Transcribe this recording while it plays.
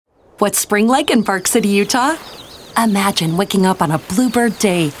What's spring like in Park City, Utah? Imagine waking up on a bluebird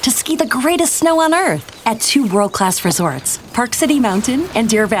day to ski the greatest snow on Earth at two world-class resorts, Park City Mountain and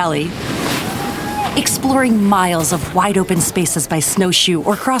Deer Valley. Exploring miles of wide-open spaces by snowshoe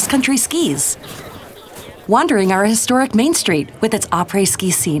or cross-country skis. Wandering our historic Main Street with its après ski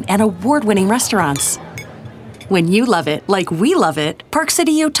scene and award-winning restaurants. When you love it like we love it, Park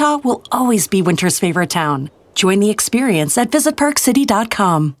City, Utah will always be winter's favorite town. Join the experience at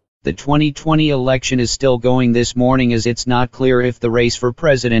visitparkcity.com. The 2020 election is still going this morning as it's not clear if the race for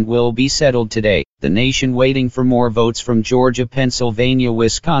president will be settled today. The nation waiting for more votes from Georgia, Pennsylvania,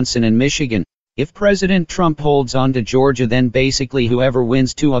 Wisconsin, and Michigan. If President Trump holds on to Georgia, then basically whoever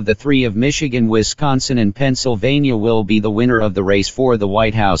wins two of the three of Michigan, Wisconsin, and Pennsylvania will be the winner of the race for the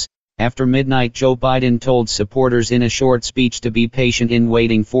White House. After midnight, Joe Biden told supporters in a short speech to be patient in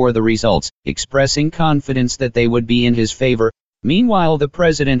waiting for the results, expressing confidence that they would be in his favor. Meanwhile, the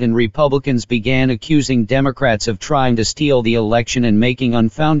president and Republicans began accusing Democrats of trying to steal the election and making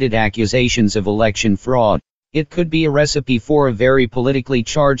unfounded accusations of election fraud. It could be a recipe for a very politically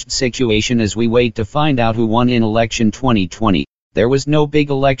charged situation as we wait to find out who won in election 2020. There was no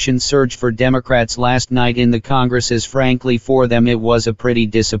big election surge for Democrats last night in the Congress, as frankly for them it was a pretty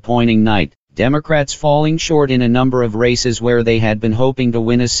disappointing night. Democrats falling short in a number of races where they had been hoping to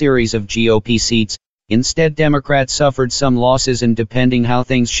win a series of GOP seats. Instead, Democrats suffered some losses, and depending how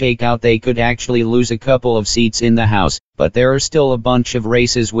things shake out, they could actually lose a couple of seats in the House. But there are still a bunch of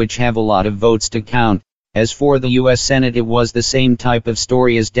races which have a lot of votes to count. As for the U.S. Senate, it was the same type of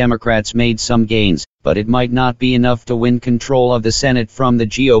story as Democrats made some gains, but it might not be enough to win control of the Senate from the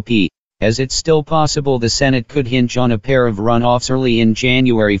GOP, as it's still possible the Senate could hinge on a pair of runoffs early in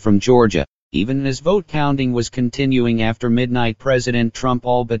January from Georgia. Even as vote counting was continuing after midnight, President Trump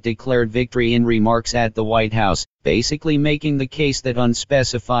all but declared victory in remarks at the White House, basically making the case that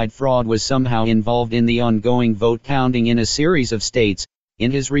unspecified fraud was somehow involved in the ongoing vote counting in a series of states.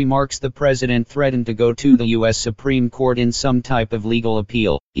 In his remarks, the president threatened to go to the U.S. Supreme Court in some type of legal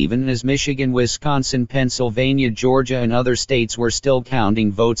appeal, even as Michigan, Wisconsin, Pennsylvania, Georgia, and other states were still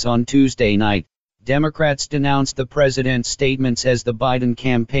counting votes on Tuesday night. Democrats denounced the president's statements as the Biden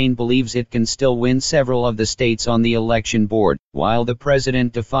campaign believes it can still win several of the states on the election board, while the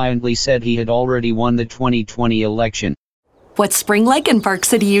president defiantly said he had already won the 2020 election. What's spring like in Park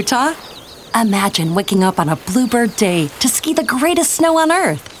City, Utah? Imagine waking up on a bluebird day to ski the greatest snow on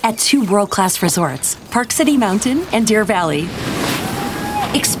Earth at two world-class resorts, Park City Mountain and Deer Valley.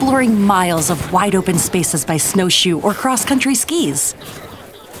 Exploring miles of wide-open spaces by snowshoe or cross-country skis.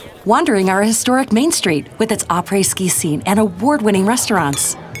 Wandering our historic Main Street with its après ski scene and award-winning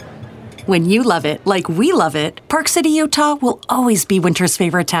restaurants. When you love it like we love it, Park City, Utah will always be winter's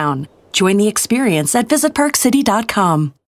favorite town. Join the experience at visitparkcity.com.